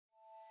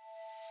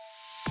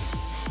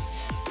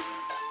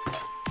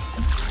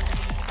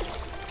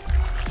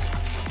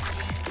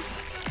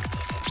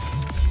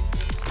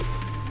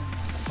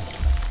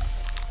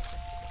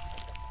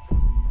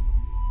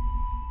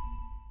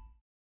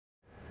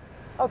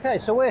Okay,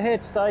 so we're here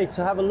today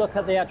to have a look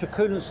at the actual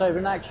coolant saver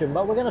in action,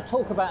 but we're going to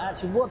talk about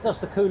actually what does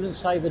the coolant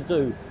saver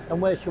do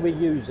and where should we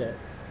use it.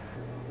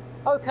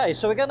 Okay,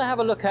 so we're going to have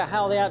a look at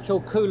how the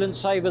actual coolant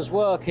savers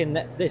work in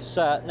this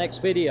next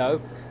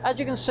video. As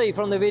you can see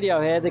from the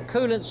video here, the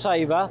coolant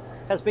saver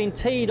has been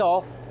teed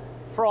off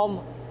from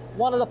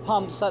one of the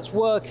pumps that's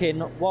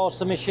working whilst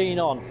the machine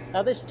on.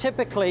 Now this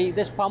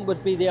pump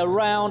would be the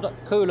around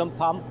coolant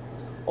pump,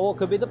 or it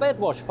could be the bed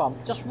wash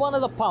pump, just one of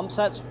the pumps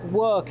that's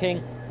working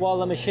while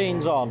the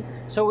machine's on.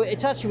 So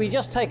it's actually, we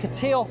just take a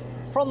tee off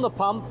from the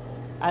pump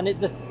and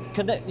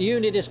the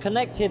unit is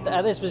connected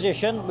at this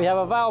position. We have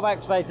a valve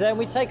activator there and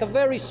we take a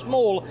very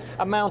small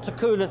amount of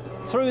coolant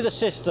through the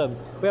system.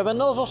 We have a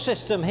nozzle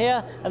system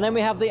here and then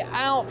we have the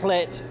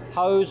outlet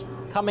hose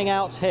coming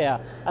out here,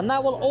 and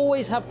that will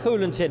always have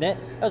coolant in it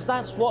as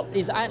that's what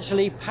is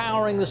actually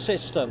powering the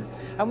system,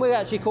 and we're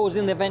actually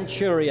causing the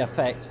Venturi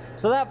effect.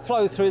 So that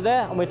flow through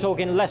there, and we're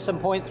talking less than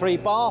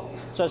 0.3 bar,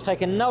 so it's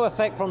taking no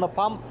effect from the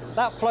pump.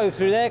 That flow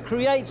through there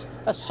creates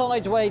a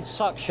sideways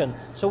suction,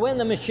 so when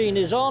the machine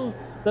is on,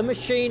 the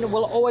machine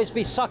will always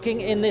be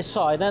sucking in this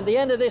side. And at the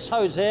end of this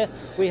hose here,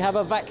 we have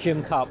a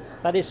vacuum cup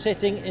that is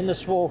sitting in the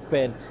swarf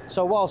bin.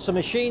 So whilst the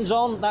machine's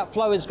on, that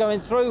flow is going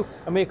through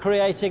and we're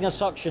creating a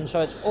suction. So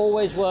it's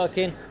always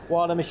working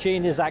while the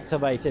machine is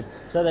activated.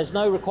 So there's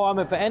no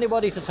requirement for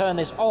anybody to turn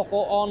this off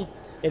or on.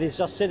 It is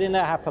just sitting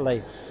there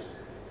happily.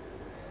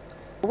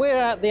 We're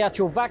at the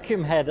actual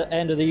vacuum head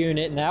end of the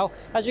unit now.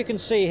 As you can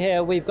see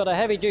here, we've got a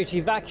heavy duty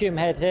vacuum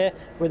head here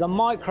with a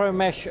micro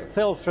mesh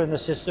filter in the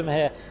system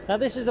here. Now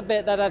this is the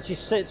bit that actually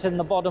sits in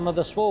the bottom of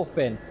the swarf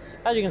bin.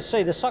 As you can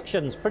see, the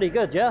suction's pretty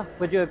good, yeah?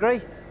 Would you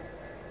agree?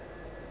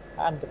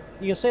 And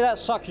you can see that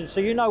suction, so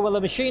you know when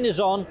the machine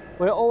is on,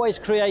 we're always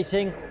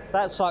creating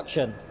that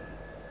suction.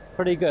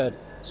 Pretty good.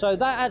 So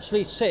that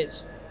actually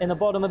sits in the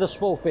bottom of the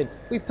swarf bin.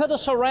 We put a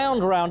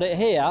surround around it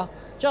here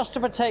just to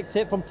protect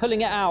it from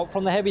pulling it out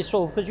from the heavy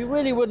swarf, because you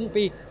really wouldn't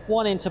be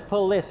wanting to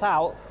pull this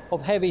out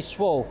of heavy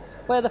swarf.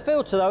 Where the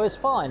filter though is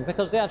fine,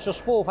 because the actual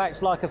swarf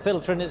acts like a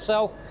filter in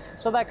itself,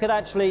 so that could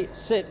actually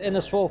sit in the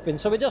swarf bin.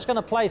 So we're just going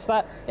to place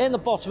that in the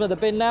bottom of the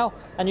bin now,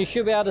 and you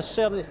should be able to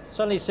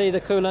suddenly see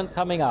the coolant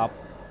coming up.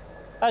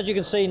 As you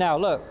can see now,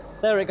 look,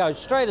 there it goes,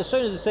 straight as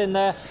soon as it's in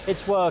there,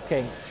 it's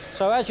working.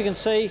 So as you can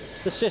see,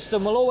 the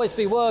system will always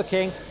be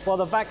working while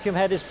the vacuum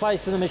head is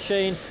placed in the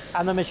machine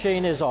and the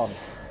machine is on.